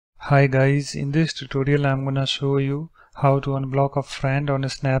Hi guys, in this tutorial I'm gonna show you how to unblock a friend on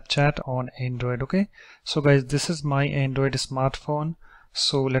Snapchat on Android. Okay, so guys, this is my Android smartphone,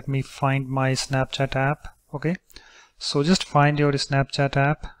 so let me find my Snapchat app. Okay, so just find your Snapchat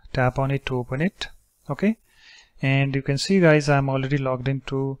app, tap on it to open it. Okay, and you can see guys, I'm already logged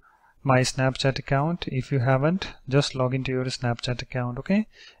into my Snapchat account. If you haven't, just log into your Snapchat account. Okay,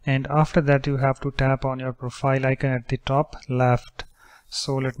 and after that you have to tap on your profile icon at the top left.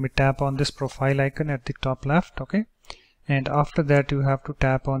 So let me tap on this profile icon at the top left. Okay, and after that you have to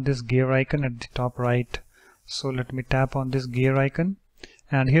tap on this gear icon at the top right. So let me tap on this gear icon,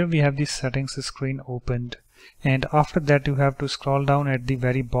 and here we have the settings screen opened, and after that you have to scroll down at the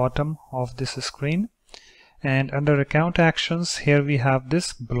very bottom of this screen, and under account actions here we have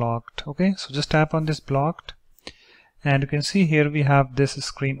this blocked. Okay, so just tap on this blocked, and you can see here we have this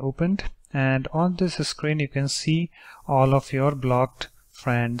screen opened, and on this screen you can see all of your blocked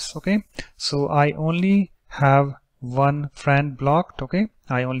friends. Okay, so I only have one friend blocked. Okay,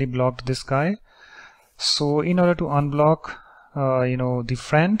 I only blocked this guy. So in order to unblock the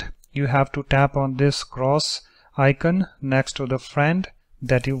friend, you have to tap on this cross icon next to the friend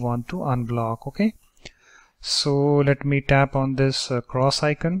that you want to unblock. Okay, so let me tap on this cross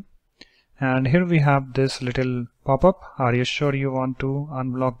icon, and here we have this little pop-up. Are you sure you want to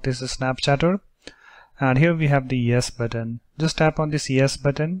unblock this Snapchatter? And here we have the yes button. Just tap on this yes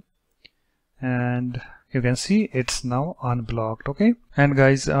button, and you can see it's now unblocked. Okay, and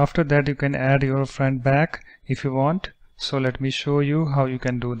guys, after that you can add your friend back if you want. So let me show you how you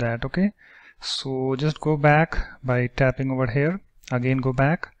can do that. Okay, so just go back by tapping over here. Again, go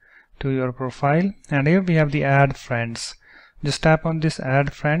back to your profile, and here we have the add friends. Just tap on this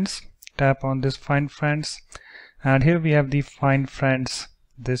add friends, tap on this find friends, and here we have the find friends,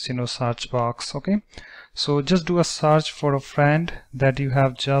 this search box. Okay, so just do a search for a friend that you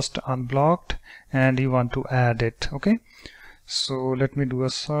have just unblocked and you want to add it. Okay, so let me do a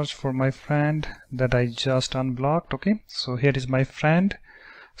search for my friend that I just unblocked. Okay, so here is my friend,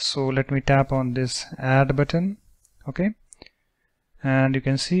 so let me tap on this add button. Okay, and you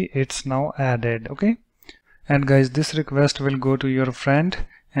can see it's now added. Okay, and guys, this request will go to your friend,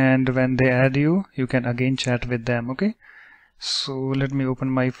 and when they add you, you can again chat with them. Okay, so let me open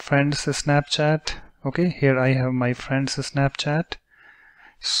my friend's Snapchat. Okay, here I have my friend's Snapchat,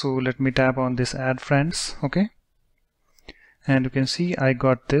 so let me tap on this add friends. Okay, and you can see I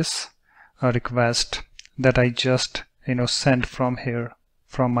got this request that I just sent from here,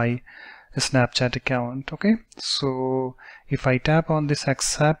 from my Snapchat account. Okay, so if I tap on this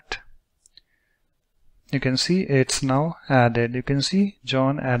accept, you can see it's now added. You can see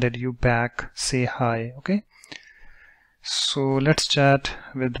John added you back, say hi. Okay, so let's chat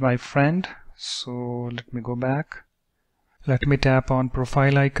with my friend. So let me go back, let me tap on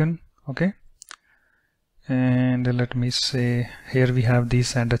profile icon. Okay, and let me say here we have the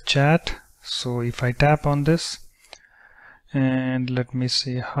send a chat. So if I tap on this and let me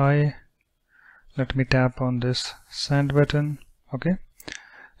say hi, let me tap on this send button. Okay,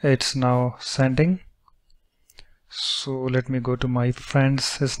 it's now sending. So let me go to my friend's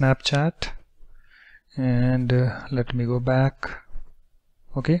Snapchat, and let me go back.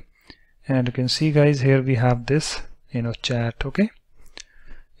 Okay, and you can see guys, here we have this chat. Okay,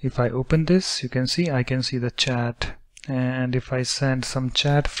 if I open this, you can see I can see the chat, and if I send some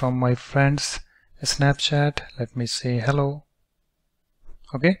chat from my friend's Snapchat, let me say hello.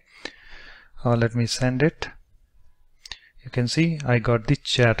 Okay, let me send it. You can see I got the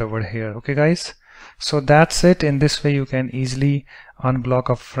chat over here. Okay guys, so that's it. In this way you can easily unblock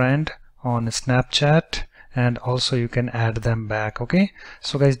a friend on Snapchat, and also you can add them back. Okay,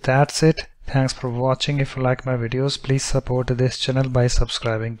 so guys, that's it. Thanks for watching. If you like my videos, please support this channel by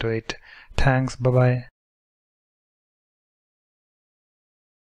subscribing to it. Thanks, bye bye.